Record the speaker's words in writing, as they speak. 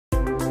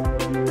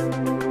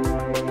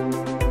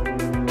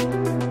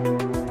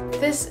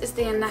This is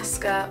the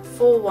Eneska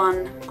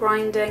 4-1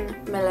 grinding,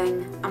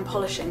 milling and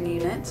polishing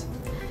unit.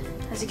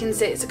 As you can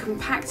see, it's a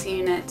compact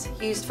unit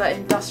used for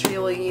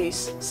industrial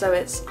use, so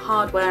it's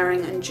hard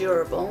wearing and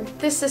durable.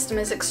 This system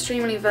is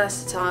extremely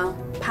versatile,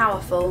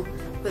 powerful,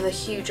 with a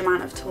huge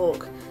amount of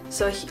torque,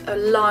 so a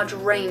large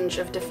range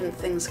of different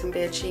things can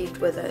be achieved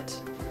with it.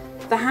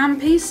 The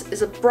handpiece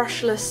is a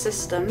brushless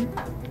system.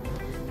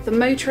 The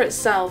motor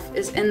itself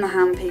is in the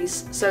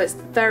handpiece, so it's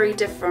very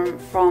different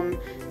from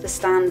the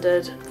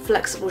standard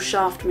flexible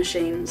shaft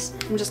machines.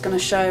 I'm just going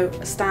to show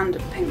a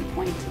standard ping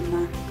point in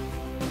there,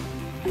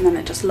 and then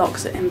it just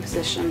locks it in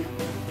position.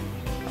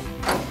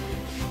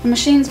 The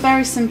machine's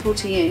very simple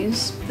to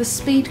use. The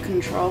speed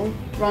control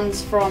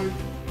runs from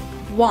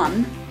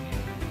 1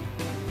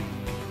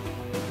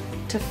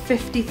 to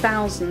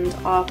 50,000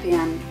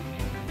 RPM. You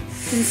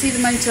can see the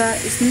motor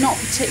is not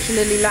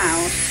particularly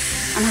loud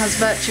and has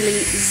virtually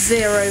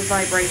zero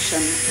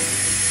vibration.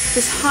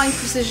 This high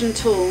precision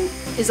tool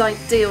is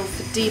ideal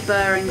for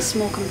deburring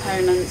small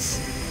components,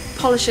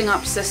 polishing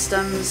up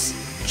systems,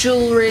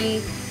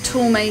 jewellery,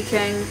 tool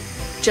making,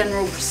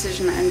 general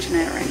precision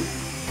engineering.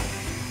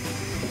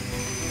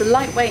 The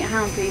lightweight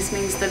handpiece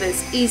means that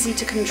it's easy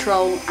to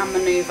control and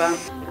manoeuvre.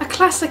 A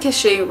classic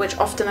issue which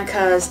often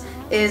occurs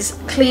is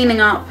cleaning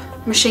up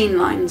machine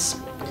lines.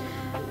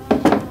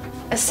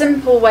 A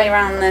simple way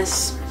around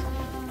this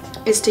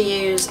is to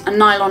use a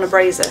nylon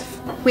abrasive.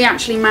 We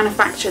actually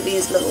manufacture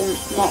these little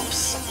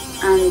mops,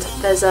 and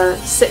there's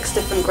 6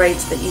 different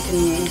grades that you can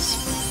use.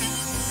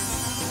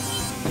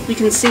 You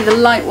can see the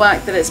light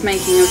work that it's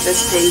making of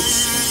this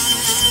piece.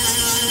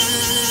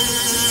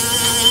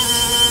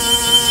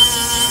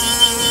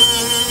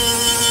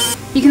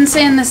 You can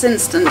see in this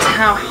instance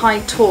how high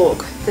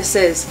torque this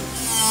is.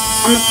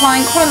 I'm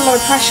applying quite a lot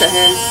of pressure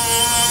here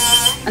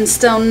and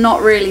still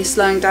not really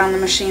slowing down the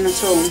machine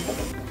at all.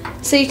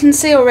 So you can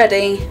see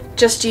already,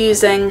 just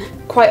using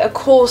quite a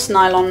coarse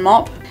nylon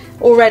mop,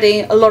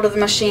 already a lot of the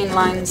machine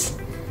lines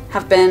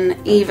have been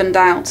evened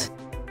out.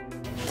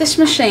 This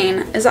machine,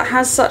 as it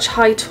has such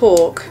high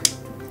torque,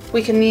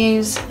 we can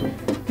use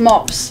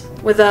mops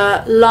with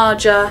a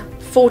larger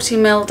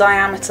 40mm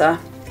diameter.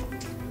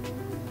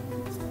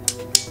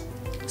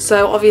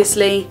 So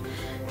obviously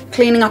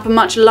cleaning up a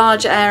much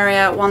larger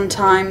area at one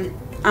time,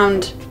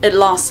 and it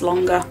lasts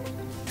longer.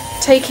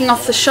 Taking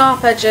off the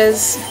sharp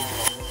edges,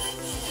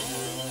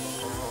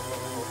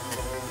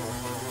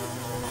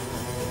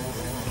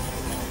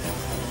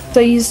 so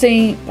you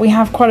see we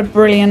have quite a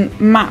brilliant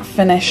matte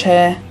finish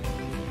here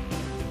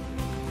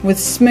with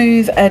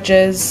smooth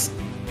edges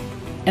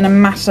in a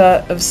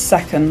matter of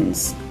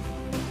seconds.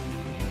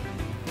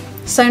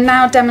 So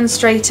now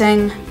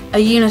demonstrating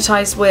a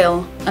unitized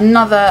wheel,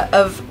 another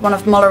of one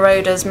of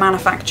Moleroda's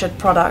manufactured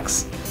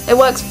products. It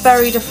works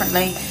very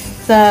differently.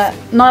 The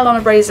nylon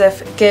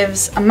abrasive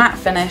gives a matte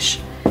finish,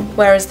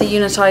 whereas the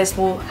unitized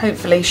will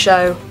hopefully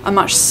show a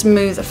much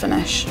smoother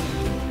finish.